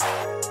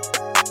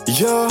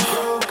Yo,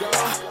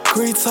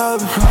 Cree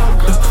Tubby,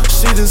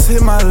 she just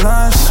hit my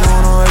line, she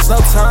don't waste no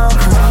time.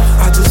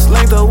 I just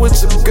linked up with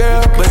your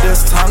girl, but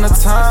that's time to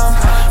time.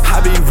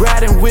 I be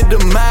riding with the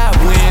mob,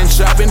 we ain't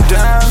dropping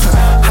down.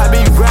 I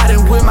be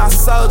riding with my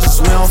soldiers,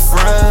 we on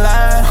front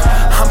line.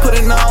 I'm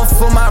putting on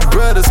for my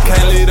brothers,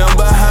 can't leave them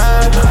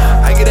behind.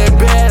 I get that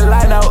bad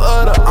like no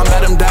other, I'm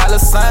at them dollar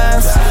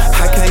signs.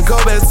 I can't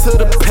go back to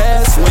the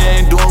past, we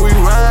ain't doing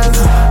reruns.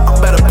 I'm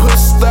better push,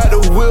 start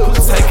the wheel,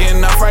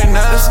 taking off right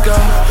now. Let's go.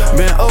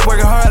 Been up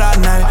working hard all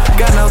night,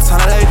 got no time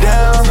to lay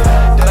down.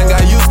 I done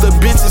got used to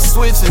bitches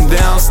switching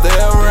down, stay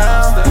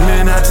around.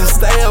 Man, I just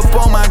stay up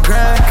on my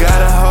grind,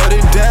 gotta hold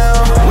it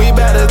down. We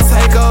better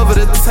take over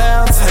the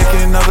town,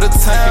 taking over the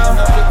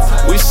town.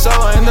 We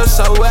showing up,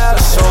 show out,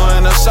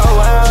 showing up, show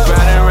out.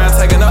 Riding around,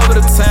 taking over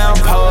the town.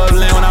 Pull up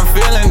lane when I'm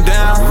feeling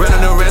down.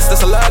 Running the rest,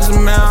 that's a large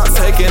amount.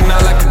 Taking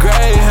out like a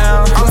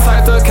greyhound. I'm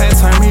tight up, can't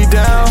turn me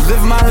down.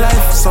 Live my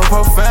life so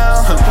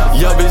profound.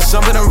 Yo, bitch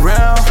jumping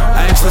around.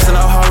 I ain't trusting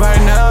no hoe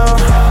right now.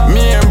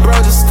 Me and bro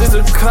just stick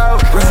to the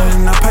club,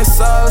 running up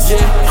pesos.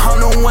 Yeah, I'm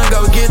the one,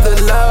 go get the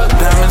love.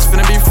 Diamonds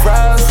finna be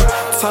froze.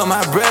 Told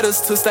my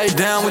brothers to stay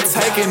down, we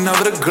taking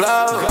over the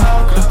globe.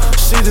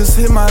 She just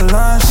hit my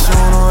line, she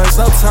don't waste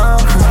no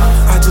time.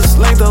 I just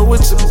linked up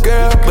with your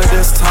girl, but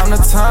that's time to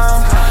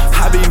time.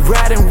 I be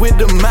riding with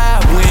the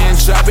mob, we ain't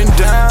dropping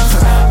down.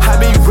 I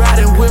be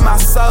riding with my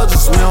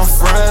soldiers, we on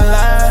front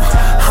line.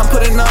 I'm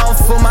putting on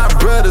for my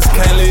brothers,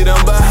 can't leave them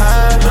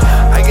behind.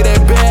 I get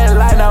that bad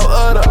like no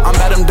other, I'm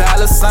at them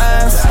dollar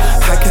signs.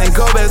 I can't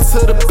go back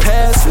to the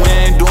past, we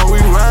ain't doing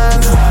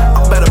reruns.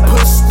 I'm better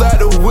push,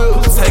 start the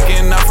wheel,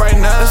 taking off right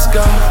now. Let's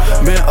go.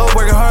 Been up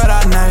working hard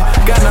all night,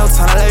 got no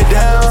time to lay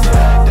down.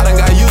 I done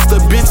got used to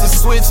bitches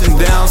switching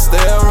down,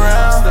 stay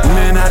around.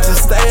 Man, I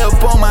just stay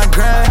up on my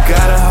grind,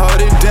 gotta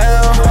hold it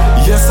down.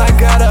 Yes, I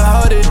gotta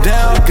hold it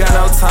down, got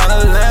no time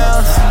to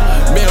lounge.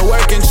 Been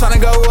working, tryna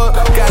go up,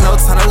 got no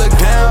time to look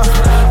down.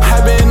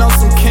 I been on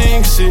some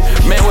king shit,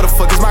 man, what the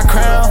fuck is my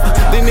crown?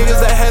 These niggas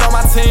that hate on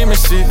my team and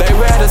shit, they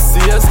rather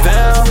see us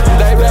down.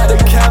 They rather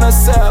count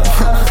us out,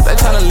 they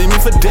tryna leave me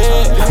for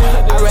dead.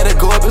 I rather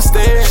go up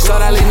instead, show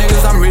that these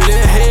niggas I'm really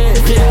ahead,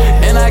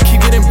 yeah. And I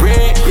keep getting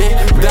bread, yeah.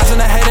 Dodging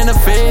the hate in the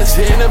feds,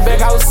 yeah. In the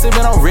back I was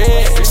sipping on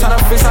red, tryna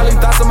fix all these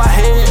thoughts in my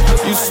head.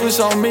 You switch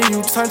on me,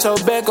 you turned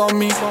your back on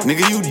me,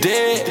 nigga you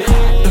dead.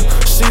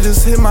 She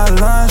just hit my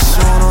line,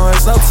 she don't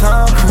waste no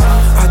time.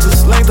 I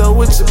just linked up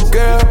with your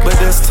girl, but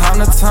that's time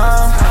to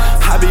time.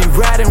 I be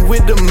riding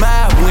with the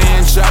mob, we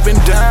ain't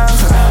dropping down.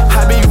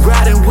 I be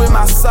riding with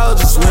my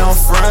soldiers, we on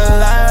front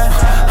line.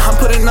 I'm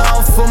putting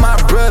on for my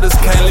brothers,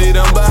 can't leave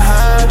them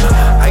behind.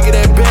 I get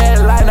that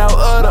bad like no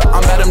other,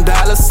 I'm at them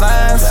dollar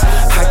signs.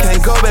 I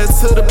can't go back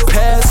to the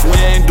past, we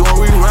ain't doing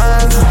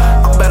reruns.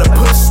 I'm better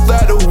push,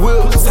 start